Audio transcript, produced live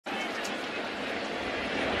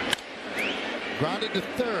Grounded to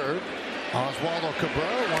third. Oswaldo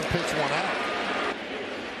Cabrera, 1 pitch, 1 out.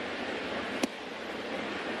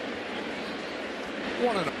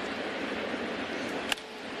 1-0.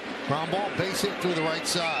 Ground ball, base hit through the right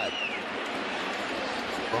side.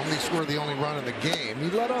 Only scored the only run in the game. He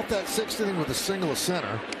led off that 6th inning with a single to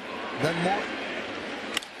center. Then more.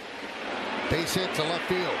 Base hit to left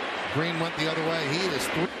field. Green went the other way. He is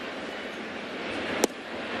 3.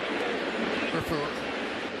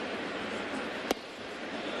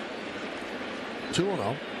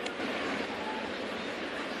 2-0.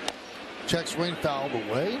 Check swing fouled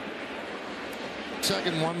away.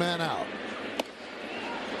 Second, 1 man out.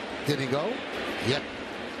 Did he go? Yep.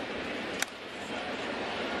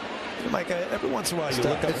 Mike, every once in a while you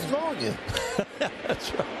look up. It's throwing you.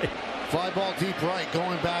 That's right. Fly ball deep right.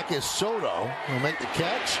 Going back is Soto. He'll make the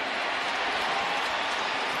catch.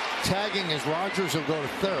 Tagging is Rogers. He'll go to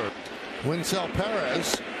third. Winsel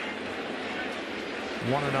Perez.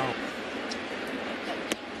 1-0.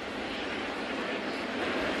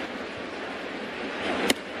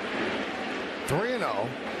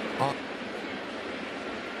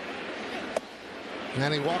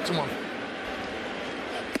 And he walks him on.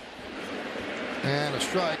 And a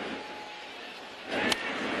strike.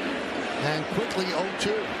 And quickly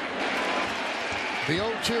 0-2. The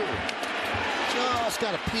 0-2. Just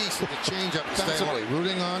got a piece of the changeup defensively.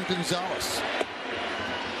 Rooting on Gonzalez.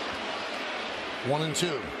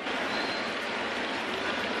 1-2.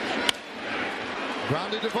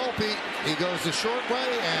 Grounded to Volpe. He goes the short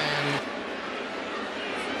way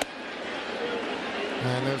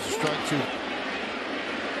and there's a strike 2.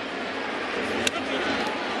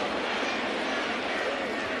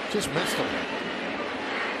 Just missed him.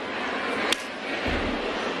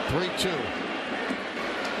 3-2.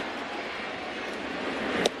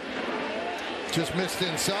 Just missed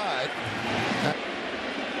inside.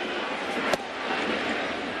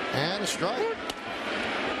 And a strike.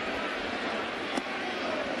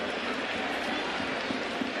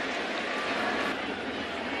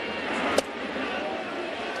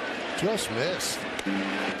 Just missed.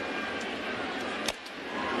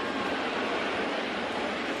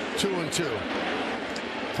 2-2.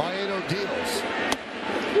 Faedo deals.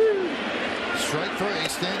 Strike 3.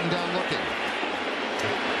 Stanton down looking.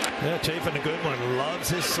 Yeah, Chafin, a good one. Loves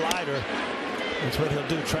his slider. That's what he'll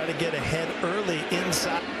do. Try to get ahead early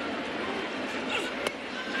inside.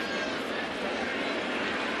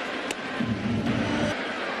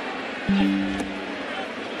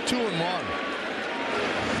 Two and 1.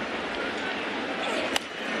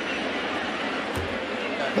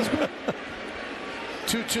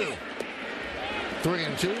 Two.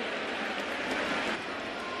 3-2.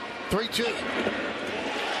 3-2.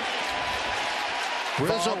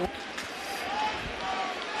 Rizzo.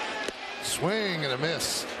 Swing and a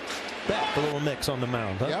miss. Back a little mix on the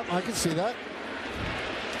mound. Huh? Yep, I can see that.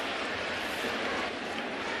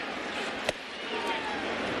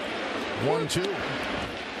 One, 2.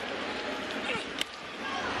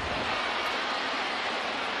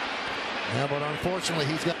 Yeah, but unfortunately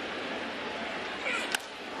he's got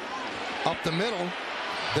up the middle.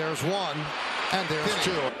 There's 1 and there's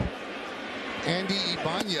 2. Andy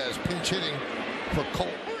Ibanez pinch hitting for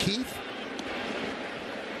Colt Keith.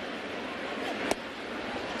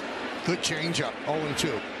 Good changeup.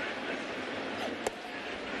 0-2.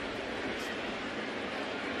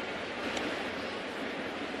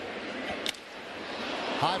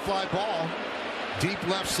 High fly ball. Deep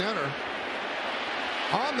left center.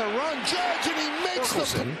 On the run, Judge, and he makes the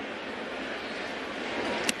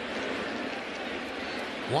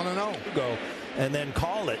 1-0. Go and then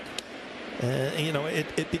call it. You know,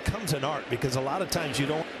 it becomes an art because a lot of times you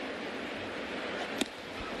don't.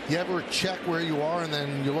 You ever check where you are and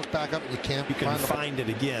then you look back up and you can't find it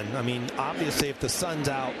again? I mean, obviously, if the sun's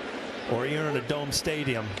out or you're in a dome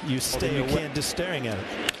stadium, you stay away. You can't just staring at it.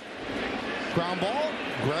 Ground ball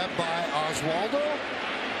grabbed by Oswaldo,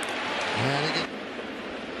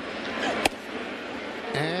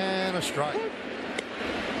 and a strike.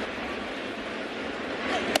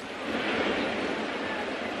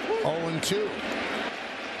 Oh, and 2.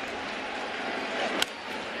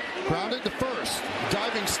 Grounded to first.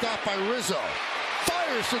 Diving stop by Rizzo.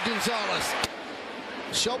 Fires to Gonzalez.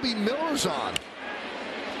 Shelby Miller's on.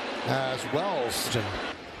 As Wells.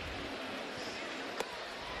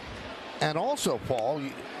 And also, Paul,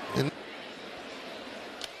 in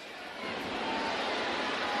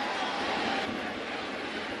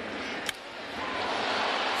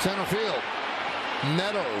center field.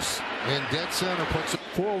 Meadows in dead center puts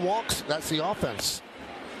 4 walks. That's the offense.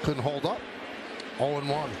 Couldn't hold up.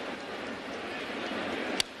 0-1.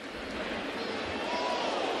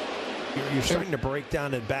 You're starting to break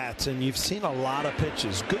down at bats, and you've seen a lot of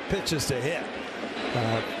pitches, good pitches to hit.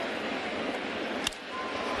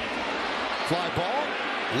 Fly ball,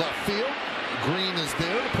 left field. Green is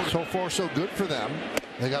there. So far, so good for them.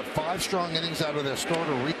 They got 5 strong innings out of their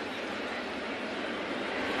starter.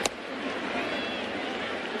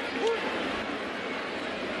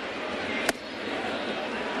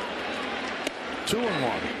 2-1.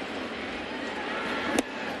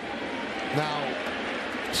 Now,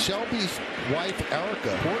 Shelby's wife,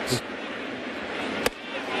 Erica,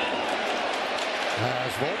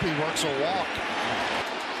 as Volpe works a walk.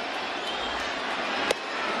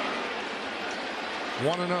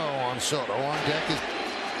 1-0 on Soto. On deck is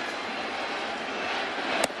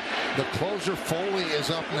the closer. Foley is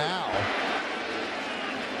up now.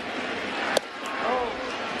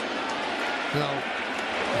 No.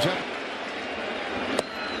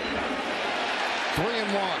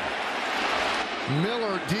 3-1.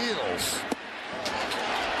 Miller deals.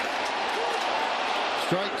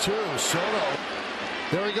 Strike 2. Soto.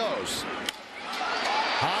 There he goes.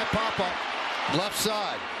 High pop up. Left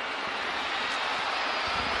side.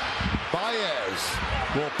 Baez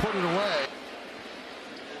will put it away.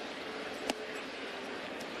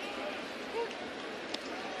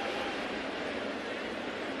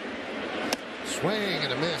 Swing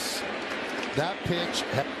and a miss. That pitch.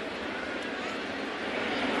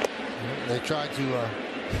 They tried to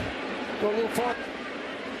go a little far.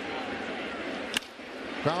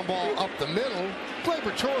 Ground ball up the middle.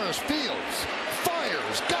 Gleyber Torres fields.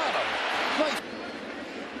 Fires. Got him. Nice.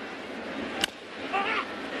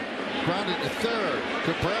 Grounded to third.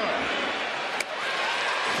 Cabrera.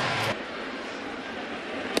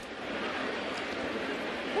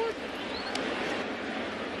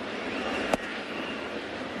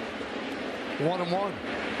 One and 1.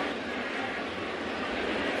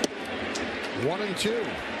 1-2.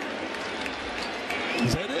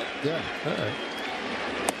 Is that it? Yeah. All right.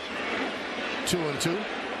 2-2.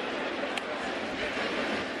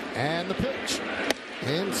 And the pitch.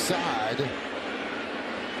 Inside.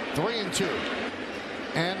 3-2.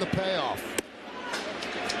 And the payoff.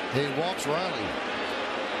 He walks Riley.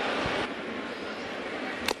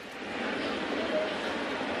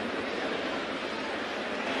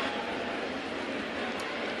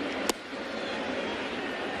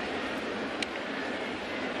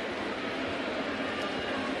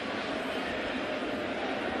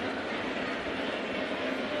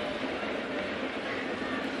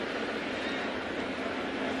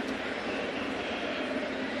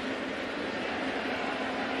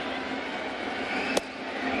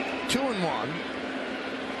 Two and 1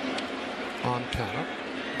 on count.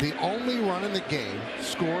 The only run in the game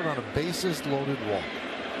scored on a bases loaded walk.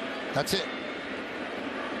 That's it.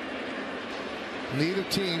 Neither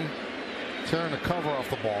team tearing the cover off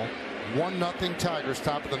the ball. 1-0 Tigers,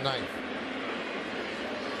 top of the 9th.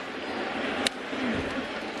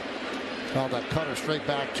 Called that cutter straight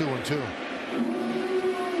back. 2-2.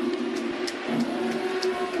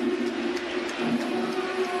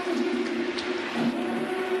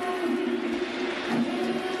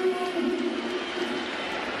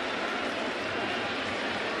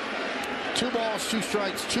 Two balls, 2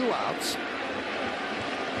 strikes, 2 outs.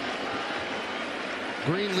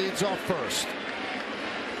 Green leads off first.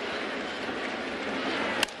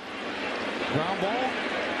 Ground ball.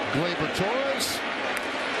 Gleyber Torres.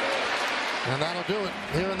 And that'll do it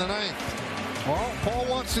here in the 9th. Well, Paul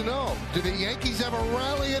wants to know, do the Yankees have a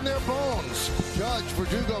rally in their bones? Judge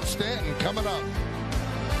Verdugo Stanton coming up.